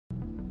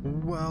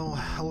Well,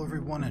 hello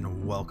everyone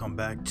and welcome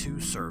back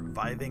to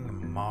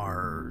Surviving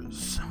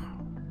Mars.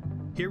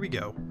 Here we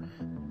go.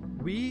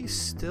 We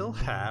still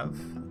have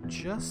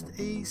just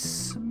a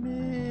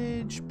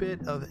smidge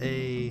bit of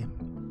a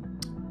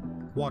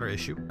water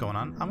issue going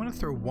on. I'm going to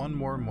throw one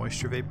more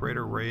moisture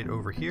vaporator right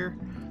over here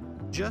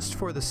just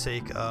for the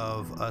sake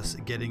of us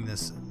getting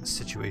this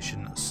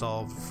situation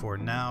solved for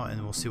now,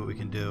 and we'll see what we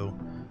can do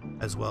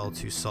as well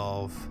to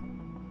solve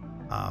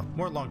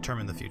more long-term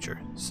in the future.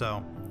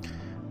 So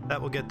that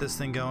will get this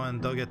thing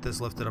going. They'll get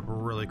this lifted up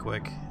really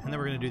quick, and then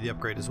we're going to do the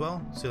upgrade as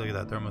well. See, look at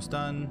that, they're almost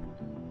done.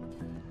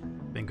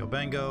 Bingo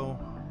bango,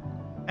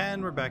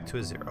 and we're back to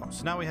a 0.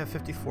 So now we have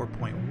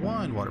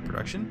 54.1 water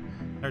production,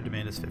 and our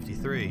demand is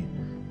 53,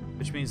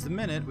 which means the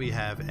minute we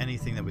have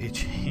anything that we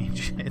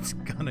change, it's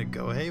gonna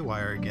go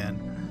haywire again.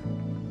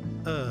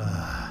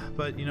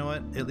 But you know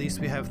what, at least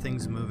we have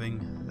things moving.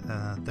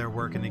 They're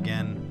working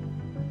again.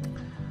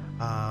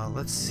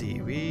 Let's see,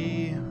 what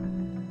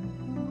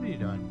are you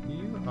doing?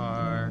 You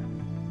are,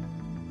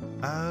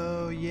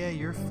 oh yeah,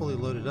 you're fully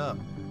loaded up.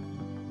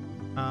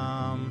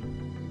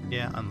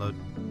 Yeah, unload.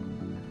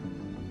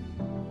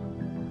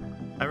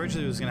 I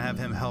originally was gonna have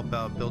him help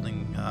out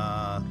building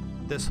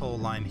this whole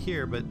line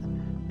here, but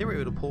they were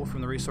able to pull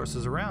from the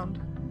resources around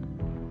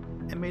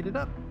and made it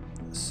up.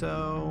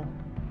 So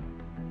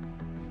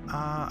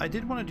I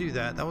did want to do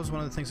that. That was one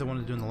of the things I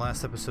wanted to do in the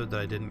last episode that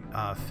I didn't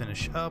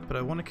finish up, but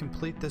I want to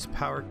complete this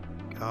power.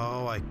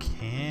 Oh, I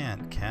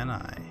can't, can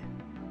I?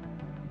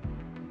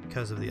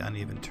 Because of the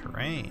uneven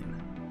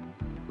terrain.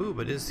 Ooh,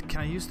 but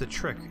can I use the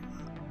trick?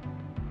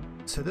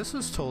 So this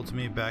was told to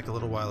me back a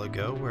little while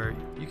ago where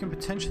you can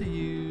potentially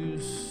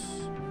use...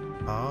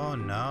 Oh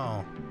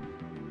no,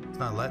 it's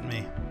not letting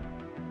me.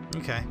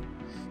 Okay,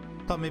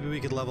 thought maybe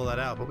we could level that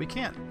out, but we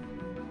can't.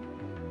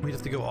 We'd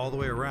have to go all the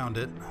way around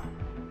it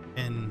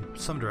in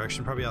some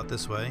direction, probably out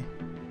this way,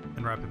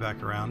 and wrap it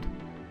back around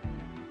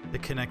to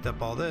connect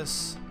up all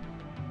this.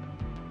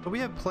 But we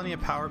have plenty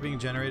of power being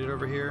generated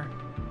over here.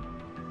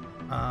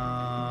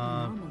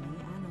 Oh,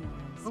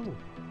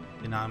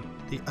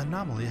 the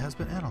anomaly has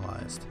been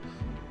analyzed.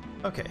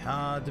 Okay,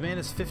 demand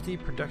is 50,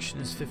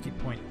 production is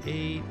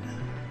 50.8.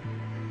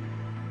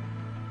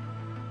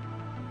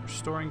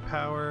 Restoring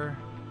power.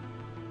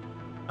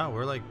 Oh,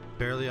 we're like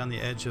barely on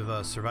the edge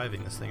of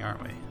surviving this thing,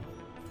 aren't we?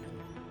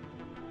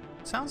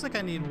 Sounds like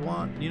I need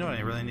one. You know what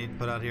I really need to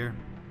put out here?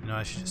 You know,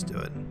 I should just do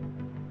it.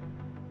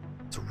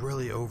 It's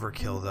really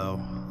overkill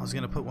though. I was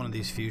gonna put one of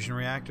these fusion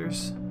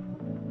reactors.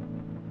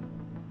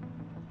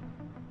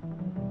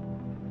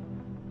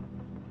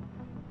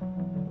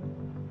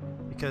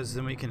 Because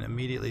then we can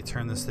immediately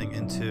turn this thing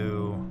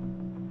into...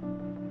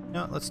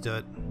 No, let's do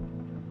it.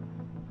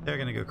 They're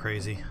gonna go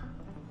crazy.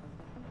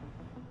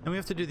 And we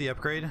have to do the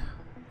upgrade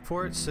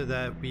for it so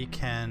that we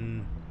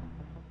can...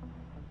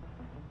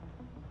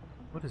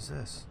 What is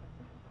this?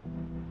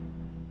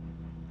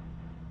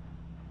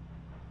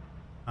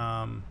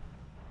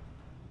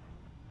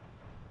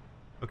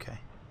 Okay.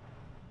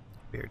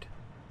 Weird.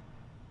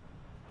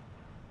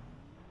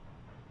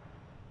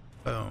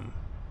 Boom.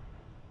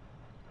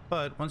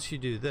 But once you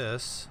do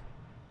this,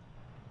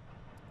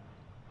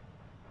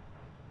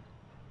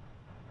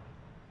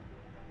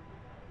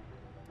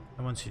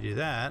 and once you do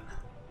that,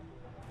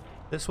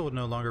 this will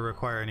no longer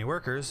require any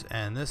workers,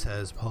 and this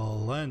has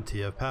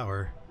plenty of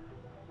power.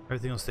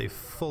 Everything will stay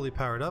fully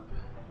powered up.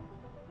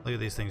 Look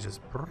at these things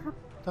just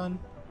done.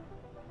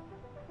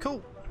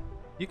 Cool.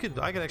 I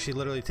could actually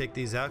literally take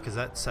these out because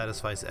that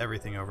satisfies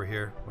everything over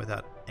here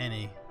without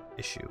any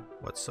issue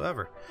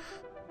whatsoever.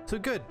 So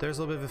good, there's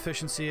a little bit of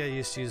efficiency. I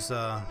used to use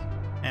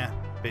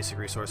basic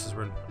resources.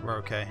 We're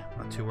okay.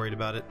 Not too worried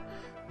about it.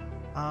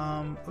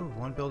 Ooh,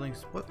 what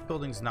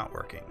building's not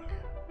working?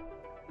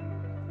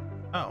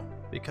 Oh,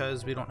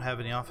 because we don't have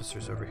any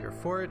officers over here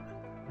for it.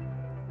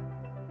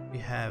 We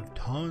have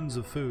tons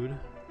of food.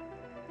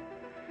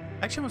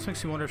 Actually almost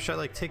makes me wonder if should I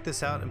like take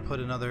this out and put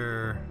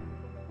another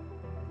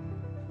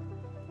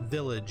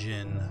village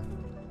in.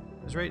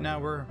 Because right now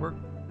we're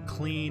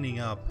cleaning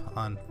up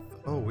on...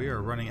 Oh, we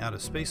are running out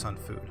of space on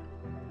food.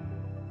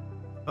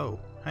 Oh,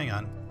 hang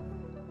on.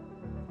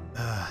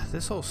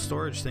 This whole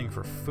storage thing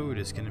for food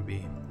is going to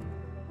be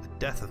the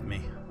death of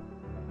me.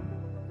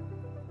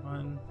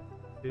 1,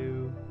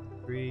 2,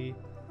 3,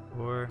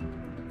 4,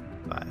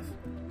 5.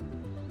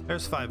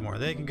 There's 5 more.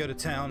 They can go to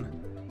town.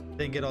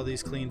 They can get all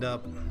these cleaned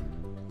up.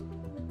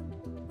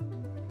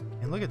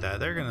 And look at that.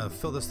 They're going to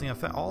fill this thing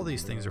up. All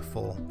these things are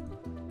full.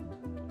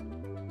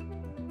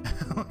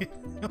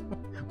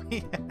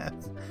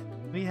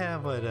 We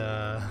have what,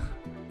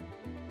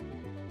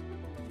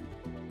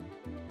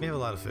 we have a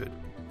lot of food.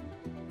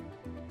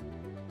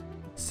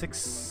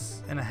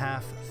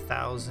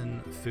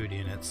 6,500 food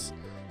units.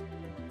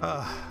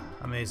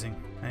 Amazing.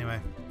 Anyway.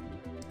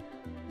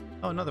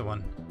 Oh, another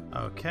one.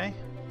 Okay.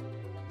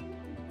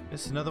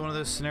 This is another one of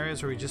those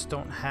scenarios where we just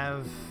don't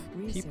have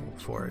people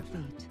for it.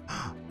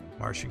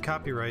 Martian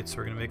copyright, so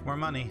we're gonna make more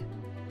money.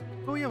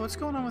 Oh yeah, what's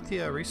going on with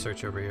the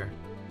research over here?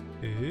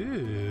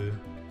 Ooh.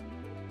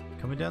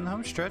 Coming down the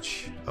home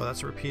stretch. Oh,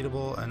 that's a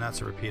repeatable, and that's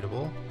a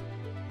repeatable.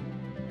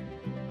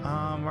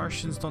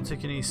 Martians don't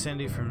take any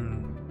sandy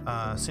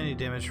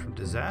damage from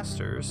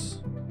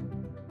disasters.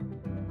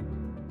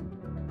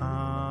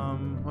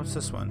 What's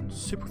this one?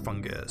 Super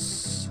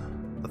fungus.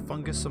 The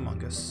fungus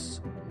among us.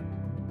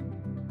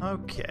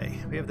 Okay,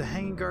 we have the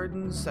hanging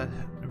gardens that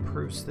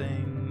improves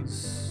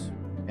things.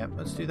 Yep,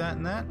 let's do that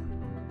and that.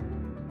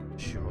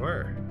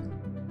 Sure.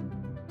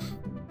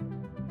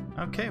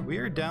 Okay, we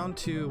are down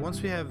to,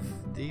 once we have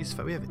these,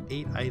 we have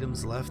 8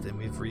 items left and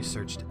we've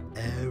researched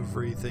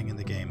everything in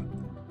the game.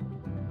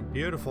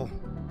 Beautiful.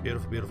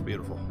 Beautiful, beautiful,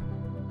 beautiful.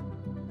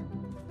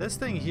 This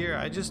thing here,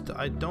 I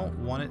don't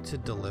want it to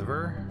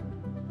deliver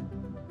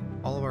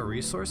all of our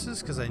resources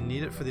because I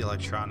need it for the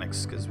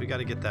electronics because we got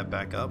to get that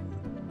back up.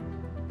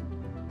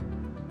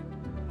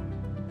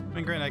 I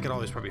mean, granted, I could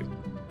always probably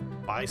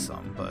buy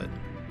some, but...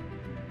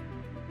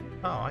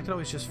 Oh, I could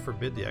always just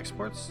forbid the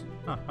exports?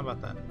 Huh, how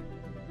about that?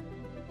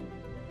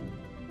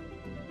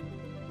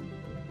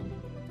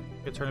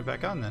 Could turn it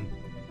back on then.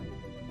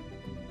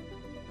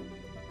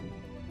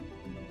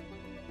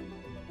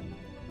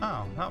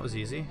 Oh, that was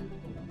easy.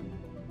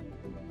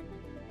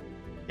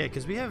 Yeah,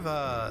 because we have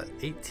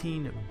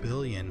 $18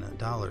 billion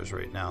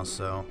right now,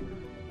 so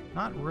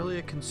not really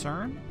a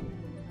concern.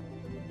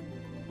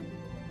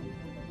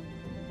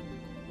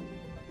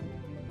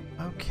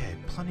 Okay,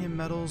 plenty of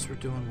metals, we're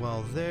doing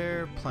well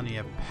there. Plenty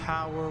of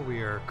power,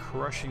 we are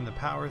crushing the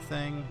power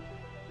thing.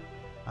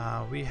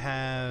 We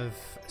have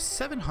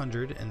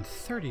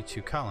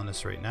 732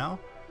 colonists right now.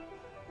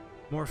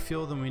 More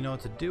fuel than we know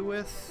what to do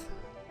with.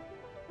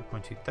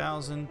 2.2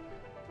 thousand.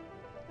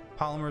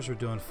 Polymers we're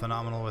doing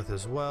phenomenal with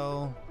as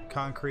well.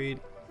 Concrete,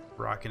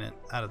 rocking it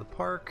out of the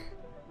park.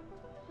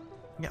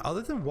 Yeah,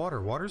 other than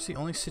water, water's the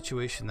only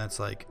situation that's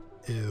like,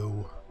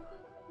 ew.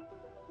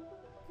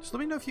 So let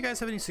me know if you guys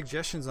have any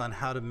suggestions on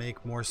how to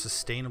make more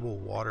sustainable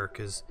water,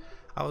 because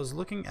I was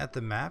looking at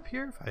the map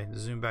here, if I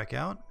zoom back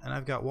out, and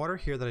I've got water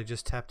here that I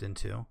just tapped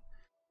into.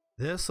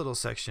 This little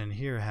section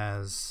here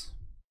has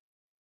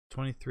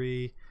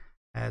 23,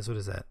 has, what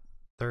is that,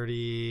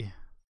 30,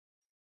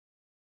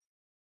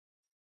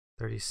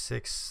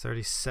 36,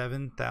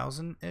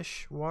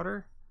 37,000-ish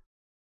water.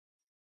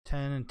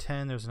 10 and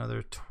 10, there's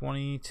another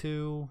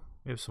 22.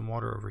 We have some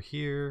water over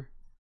here.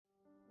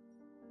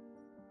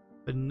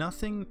 But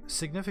nothing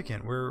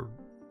significant. We're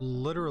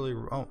literally,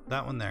 oh,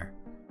 that one there.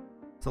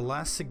 The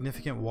last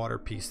significant water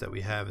piece that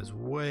we have is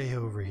way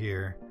over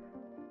here.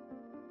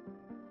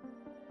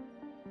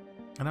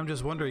 And I'm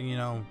just wondering, you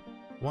know,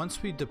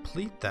 once we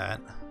deplete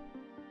that,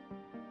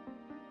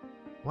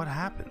 what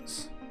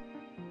happens?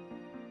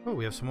 Oh,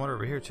 we have some water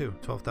over here too,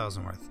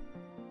 12,000 worth.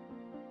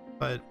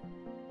 But,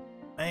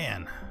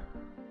 man,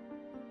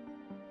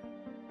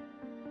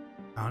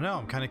 I don't know,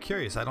 I'm kind of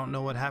curious. I don't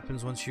know what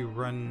happens once you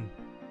run.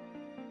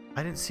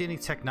 I didn't see any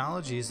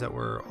technologies that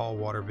were all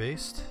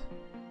water-based.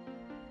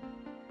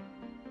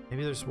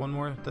 Maybe there's one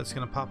more that's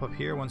going to pop up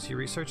here once you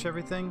research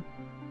everything.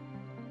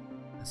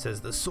 It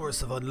says the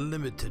source of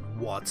unlimited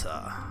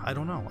water. I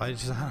don't know. I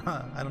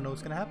don't know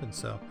what's going to happen,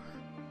 so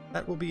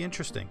that will be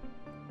interesting.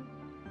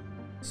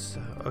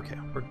 So, okay,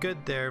 we're good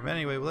there. But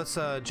anyway, let's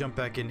jump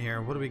back in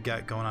here. What do we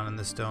got going on in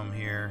this dome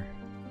here?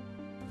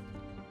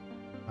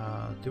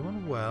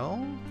 Doing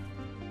well.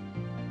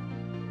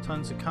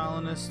 Tons of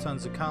colonists,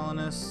 tons of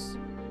colonists.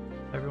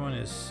 Everyone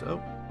is...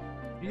 Oh,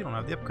 you don't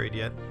have the upgrade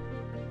yet.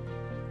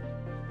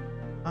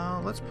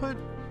 Let's put...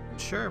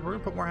 Sure, we're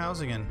gonna put more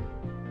housing in.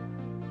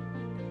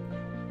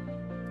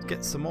 Let's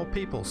get some more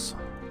peoples.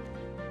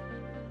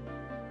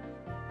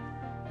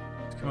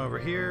 Let's come over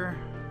here.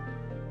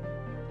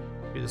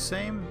 Do the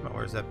same. Oh,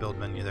 where's that build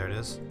menu? There it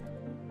is.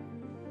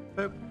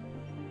 Boop.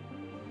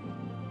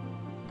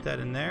 Put that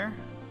in there.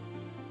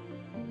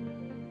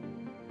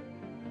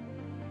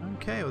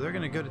 Okay, well, they're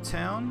gonna go to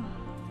town.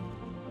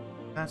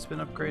 That's been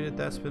upgraded,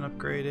 that's been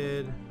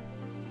upgraded.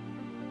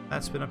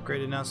 That's been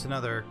upgraded, now so now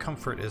their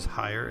comfort is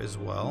higher as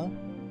well.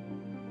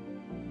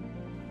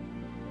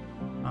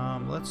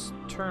 Let's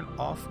turn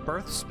off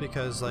births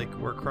because, like,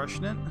 we're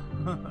crushing it.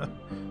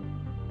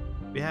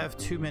 We have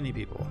too many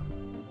people.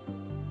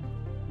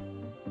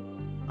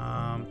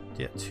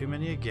 Yeah, too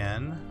many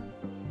again.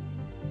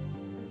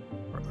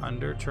 We're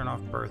under, turn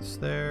off births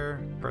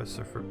there. Births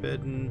are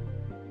forbidden.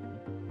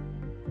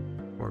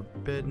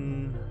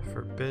 Forbidden,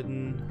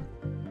 forbidden.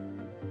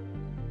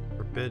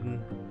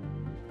 Forbidden.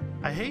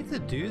 I hate to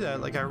do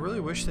that, like I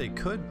really wish they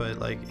could, but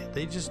like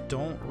they just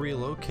don't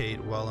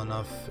relocate well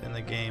enough in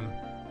the game.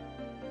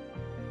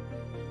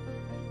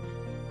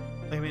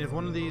 I mean, if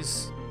one of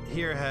these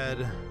here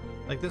had,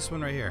 like this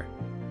one right here,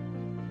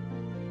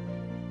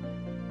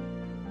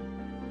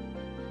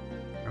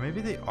 or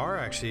maybe they are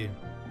actually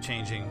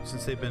changing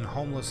since they've been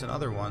homeless in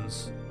other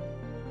ones.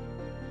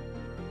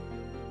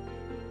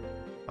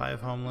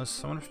 5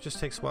 homeless. I wonder if it just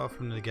takes a while for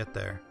them to get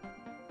there.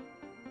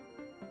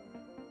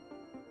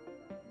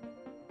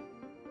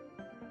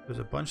 There's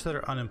a bunch that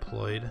are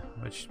unemployed,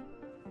 which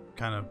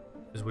kind of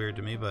is weird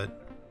to me,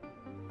 but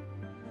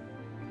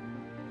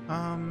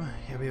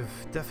yeah, we have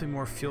definitely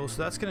more fuel,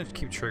 so that's gonna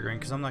keep triggering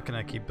because I'm not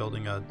gonna keep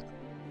building a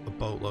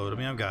boatload. I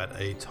mean, I've got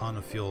a ton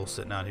of fuel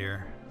sitting out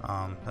here.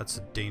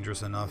 That's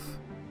dangerous enough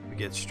to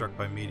get struck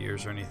by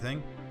meteors or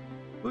anything.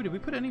 Ooh, did we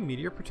put any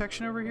meteor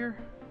protection over here?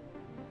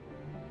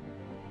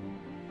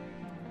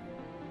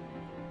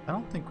 I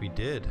don't think we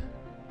did.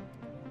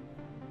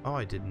 Oh,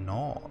 I did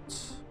not.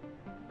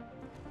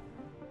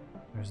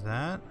 There's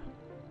that.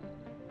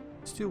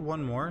 Let's do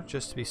one more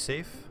just to be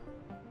safe.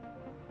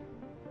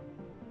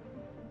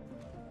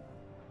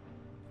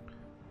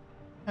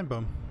 And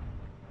boom.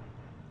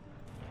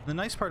 The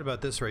nice part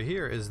about this right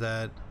here is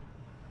that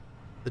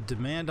the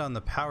demand on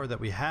the power that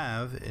we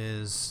have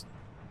is,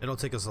 it'll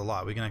take us a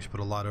lot. We can actually put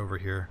a lot over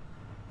here.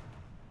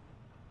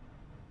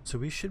 So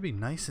we should be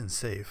nice and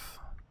safe.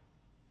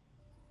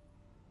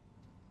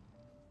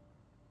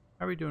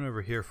 How are we doing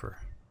over here for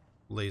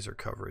laser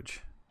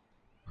coverage?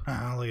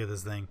 Look at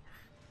this thing.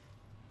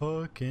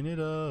 Hooking it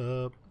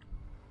up.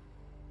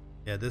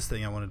 Yeah, this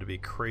thing I wanted to be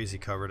crazy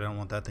covered. I don't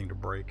want that thing to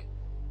break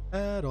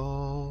at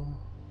all.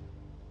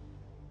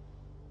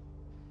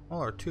 Well,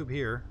 our tube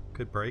here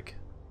could break.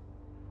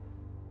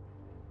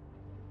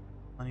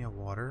 Plenty of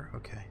water.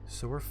 Okay,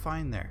 so we're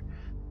fine there.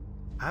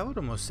 I would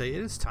almost say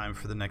it is time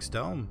for the next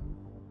dome.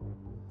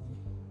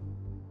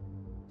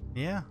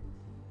 Yeah.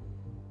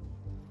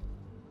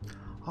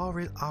 I'll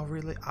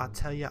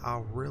tell you,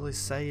 I'll really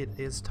say it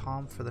is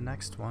time for the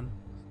next one.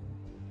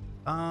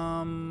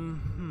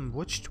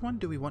 Which one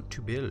do we want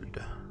to build?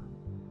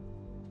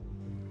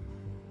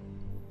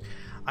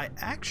 I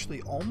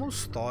actually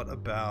almost thought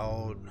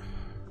about,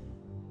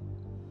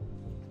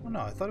 oh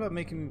no, I thought about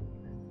making,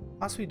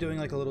 possibly doing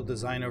like a little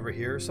design over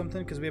here or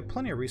something, because we have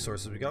plenty of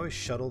resources. We can always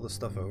shuttle the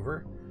stuff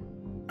over.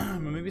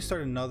 Maybe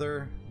start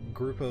another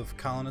group of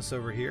colonists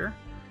over here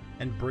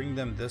and bring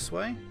them this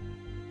way.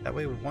 That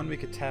way, one, we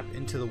could tap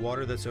into the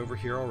water that's over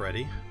here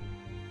already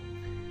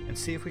and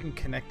see if we can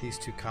connect these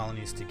two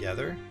colonies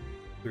together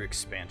through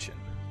expansion.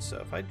 So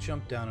if I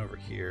jump down over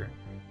here,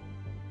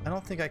 I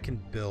don't think I can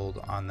build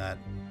on that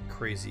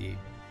crazy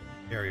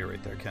area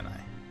right there, can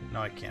I?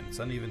 No, I can't. It's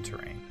uneven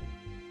terrain.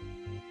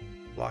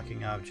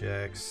 Blocking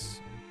objects.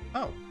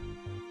 Oh,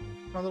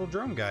 my little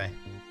drone guy.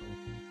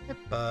 Hey,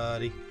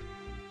 buddy.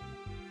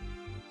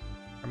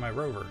 Or my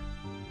rover.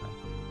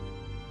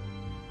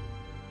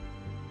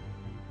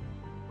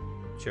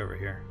 Over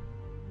here.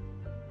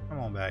 Come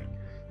on back.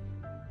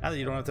 Now that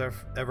you don't have to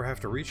ever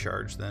have to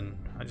recharge, then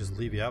I just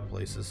leave you out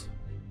places.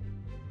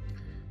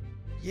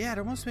 Yeah, it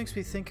almost makes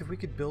me think if we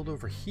could build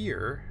over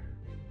here.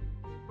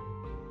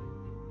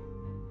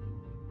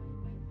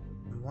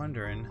 I'm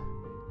wondering.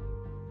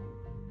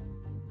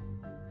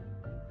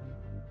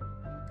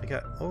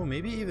 Oh,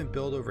 maybe even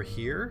build over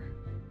here,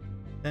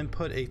 then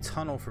put a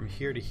tunnel from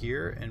here to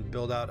here and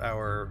build out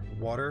our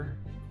water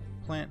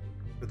plant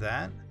for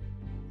that.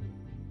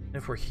 And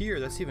if we're here,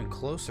 that's even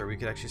closer. We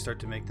could actually start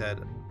to make that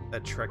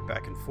trek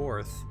back and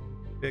forth.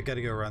 We've got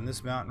to go around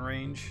this mountain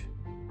range.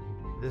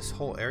 This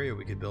whole area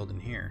we could build in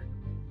here.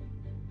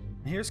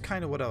 And here's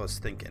kind of what I was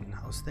thinking.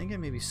 I was thinking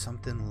maybe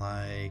something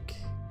like...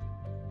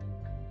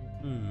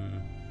 I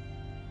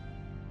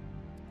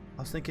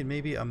was thinking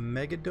maybe a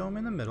mega dome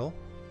in the middle.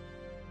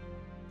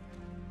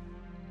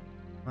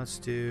 Let's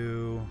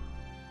do...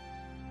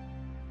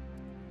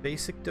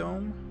 basic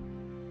dome.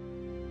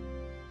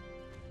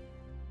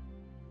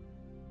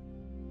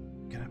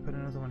 Can I put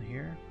another one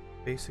here?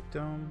 Basic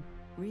dome.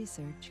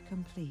 Research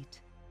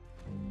complete.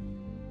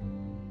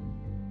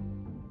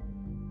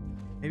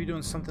 Maybe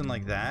doing something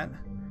like that.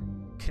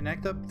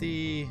 Connect up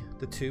the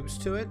tubes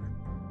to it,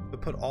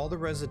 but put all the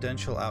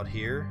residential out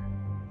here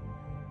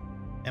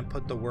and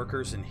put the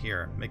workers in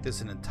here. Make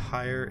this an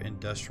entire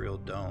industrial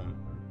dome.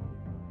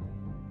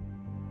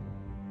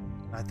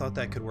 I thought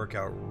that could work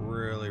out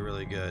really,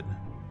 really good.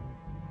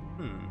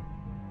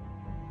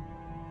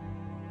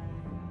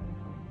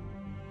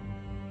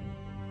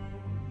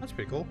 That's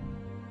pretty cool.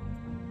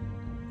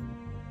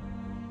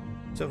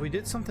 So if we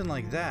did something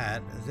like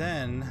that,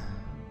 then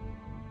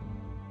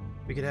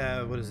we could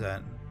have, what is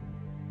that?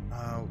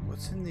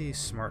 What's in the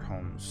smart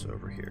homes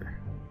over here?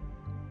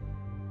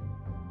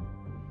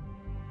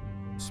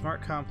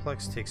 Smart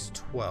complex takes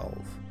 12.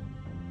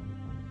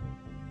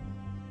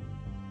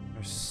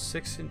 There's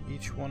 6 in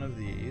each one of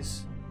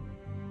these.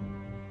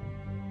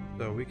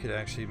 So we could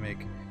actually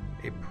make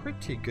a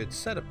pretty good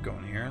setup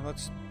going here.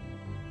 Let's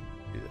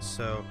do this.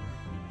 So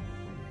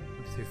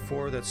 3,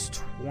 4, that's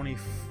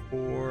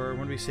 24.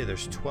 When do we say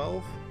there's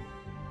 12?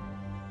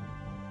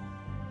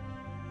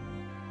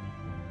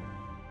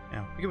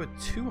 Now, we could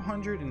put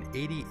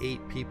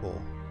 288 people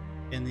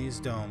in these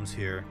domes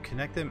here,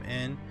 connect them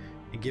in,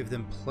 and give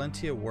them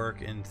plenty of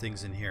work and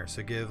things in here.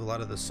 So give a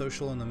lot of the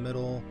social in the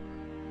middle,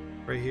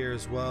 right here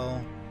as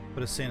well.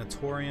 Put a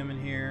sanatorium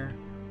in here.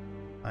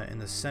 In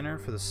the center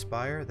for the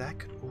spire. That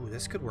could, ooh,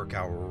 this could work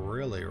out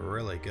really,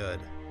 really good.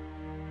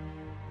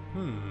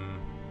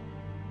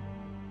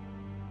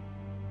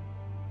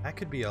 That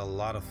could be a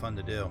lot of fun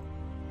to do.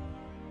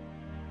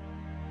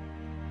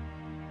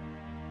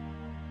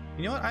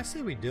 You know what? I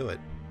say we do it.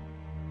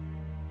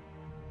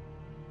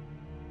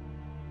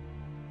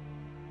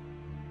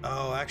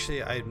 Oh,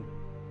 actually, I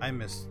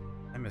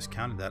I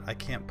miscounted that. I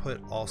can't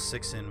put all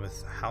 6 in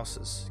with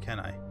houses, can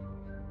I?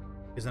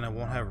 Because then I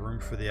won't have room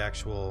for the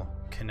actual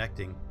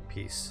connecting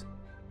piece.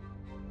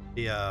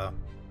 The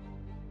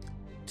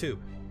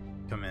tube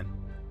come in.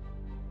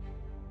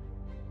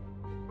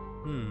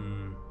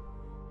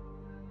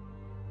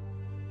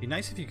 Be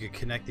nice if you could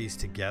connect these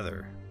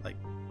together, like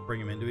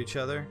bring them into each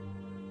other,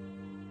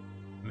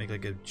 make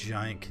like a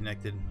giant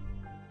connected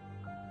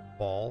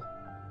ball.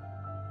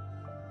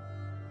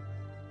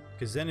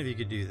 Because then if you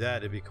could do that,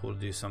 it'd be cool to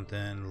do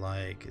something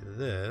like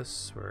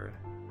this, where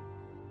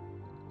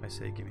I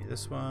say give me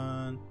this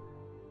one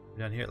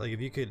down here. Like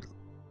if you could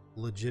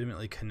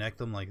legitimately connect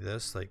them like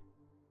this, like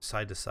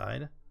side to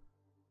side,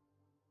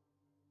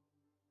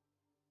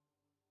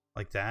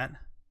 like that, and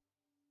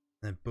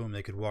then boom,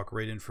 they could walk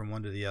right in from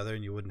one to the other,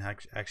 and you wouldn't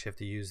actually have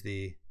to use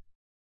the...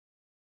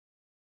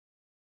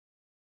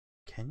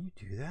 Can you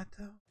do that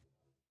though?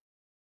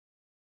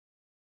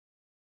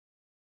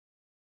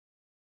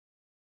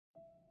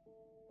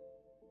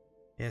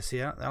 Yeah,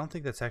 see, I don't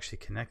think that's actually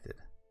connected.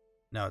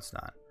 No, it's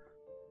not.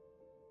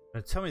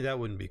 But tell me that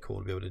wouldn't be cool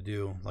to be able to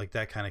do like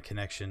that kind of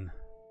connection.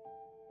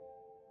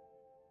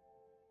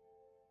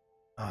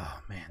 Oh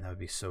man, that would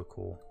be so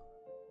cool.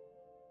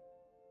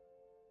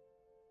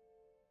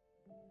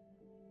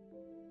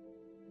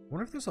 I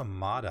wonder if there's a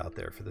mod out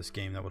there for this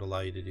game that would allow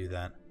you to do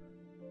that.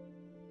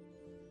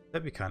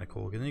 That'd be kind of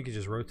cool, because then you could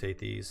just rotate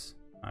these.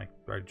 I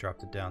already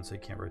dropped it down so you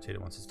can't rotate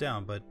it once it's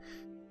down, but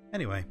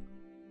anyway,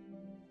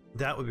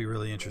 that would be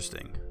really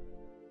interesting.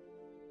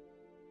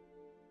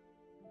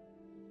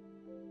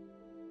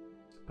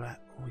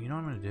 But oh, you know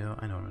what I'm going to do?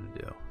 I know what I'm going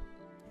to do.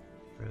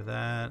 Get rid of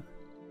that.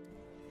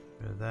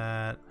 Get rid of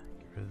that.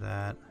 Get rid of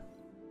that.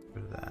 Get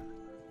rid of that.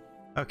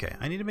 Okay,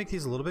 I need to make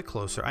these a little bit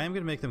closer. I am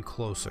going to make them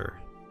closer,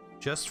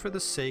 just for the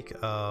sake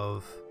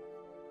of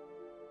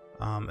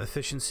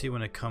efficiency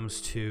when it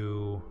comes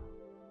to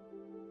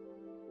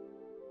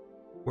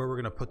where we're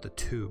going to put the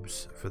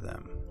tubes for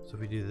them. So if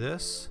we do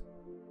this,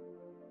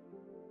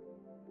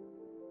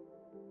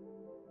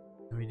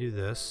 and we do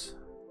this,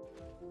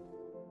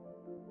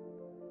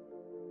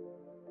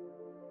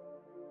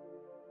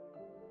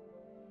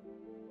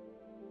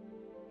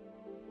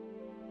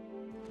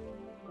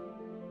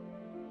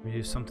 we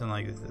do something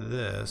like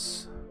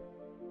this.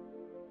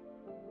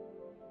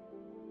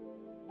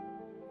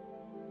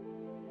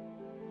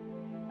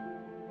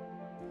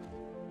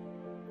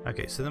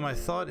 Okay, so then my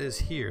thought is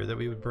here that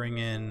we would bring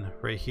in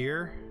right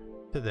here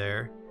to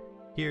there,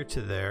 here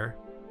to there.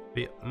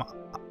 We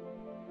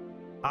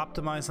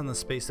optimize on the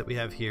space that we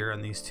have here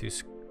on these two,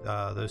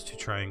 those two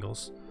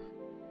triangles.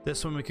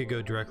 This one we could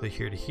go directly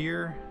here to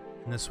here,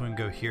 and this one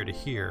go here to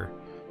here,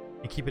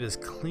 and keep it as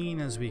clean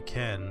as we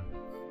can.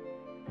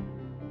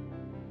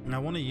 And I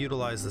want to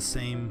utilize the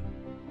same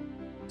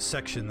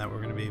section that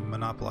we're going to be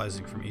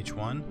monopolizing from each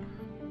one,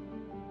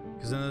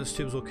 because then those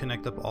tubes will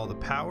connect up all the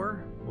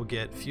power. We'll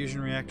get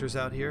fusion reactors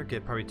out here,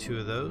 get probably 2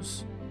 of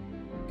those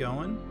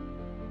going.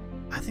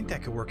 I think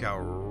that could work out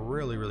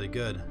really, really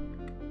good.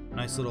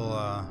 Nice little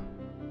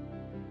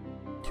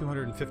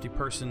 250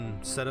 person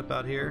setup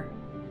out here,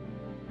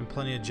 and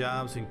plenty of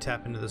jobs. We can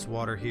tap into this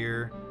water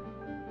here.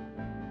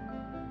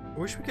 I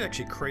wish we could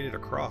actually crate it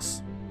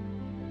across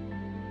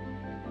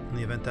in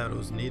the event that it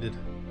was needed,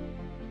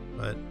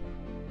 but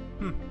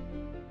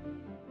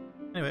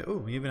anyway. Oh,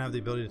 we even have the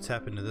ability to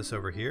tap into this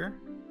over here.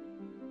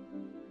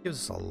 Gives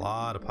us a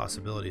lot of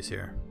possibilities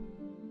here.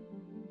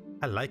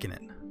 I liking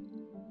it.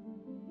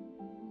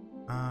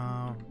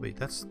 Wait,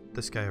 that's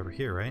this guy over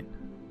here, right?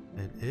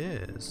 It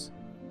is.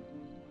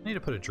 I need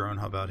to put a drone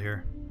hub out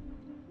here.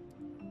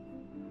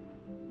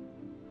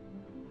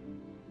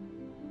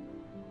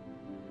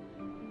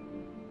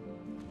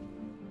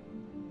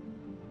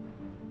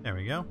 There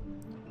we go.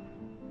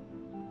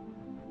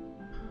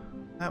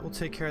 That will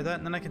take care of that,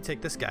 and then I can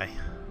take this guy.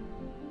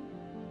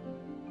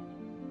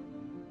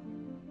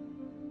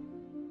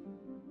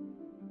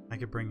 I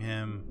could bring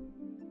him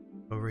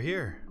over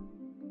here.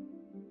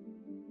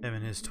 Him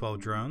and his 12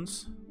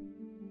 drones.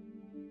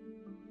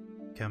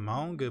 Come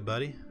on, good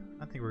buddy.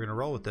 I think we're gonna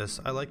roll with this.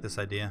 I like this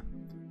idea.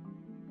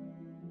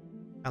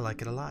 I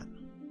like it a lot.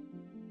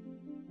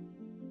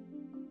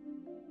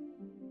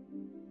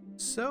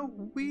 So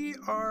we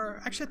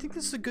are actually, I think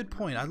this is a good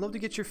point. I'd love to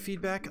get your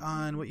feedback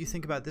on what you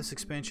think about this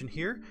expansion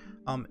here.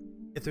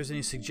 If there's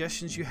any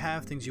suggestions you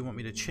have, things you want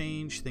me to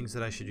change, things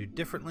that I should do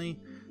differently,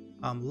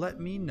 let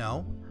me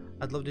know.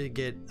 I'd love to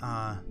get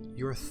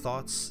your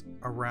thoughts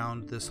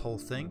around this whole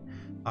thing.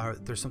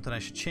 If there's something I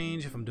should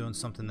change, if I'm doing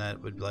something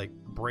that would like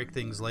break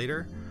things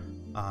later,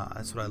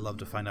 that's what I'd love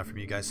to find out from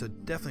you guys. So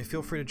definitely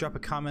feel free to drop a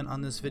comment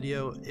on this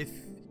video. If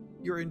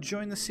you're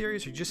enjoying the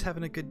series or just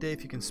having a good day,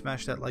 if you can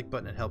smash that like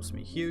button, it helps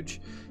me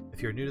huge.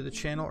 If you're new to the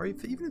channel, or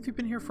even if you've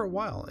been here for a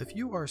while, if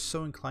you are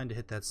so inclined to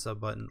hit that sub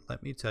button,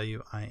 let me tell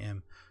you, I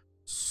am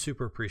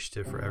super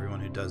appreciative for everyone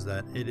who does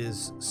that. It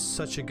is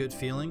such a good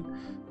feeling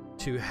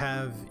to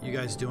have you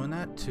guys doing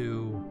that,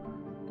 to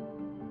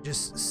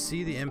just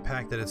see the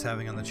impact that it's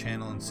having on the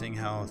channel and seeing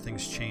how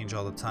things change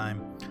all the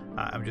time.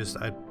 I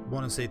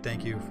want to say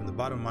thank you from the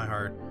bottom of my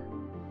heart.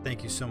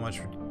 thank you so much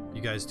for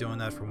you guys doing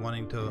that, for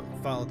wanting to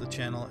follow the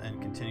channel and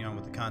continue on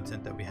with the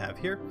content that we have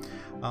here.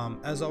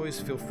 As always,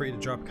 feel free to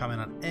drop a comment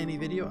on any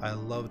video. I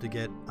love to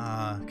get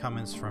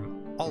comments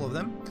from all of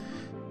them.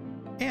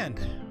 And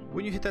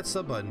when you hit that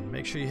sub button,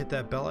 make sure you hit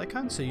that bell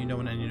icon so you know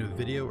when any new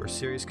video or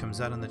series comes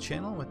out on the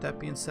channel. With that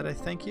being said, I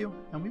thank you,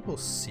 and we will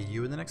see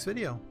you in the next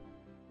video.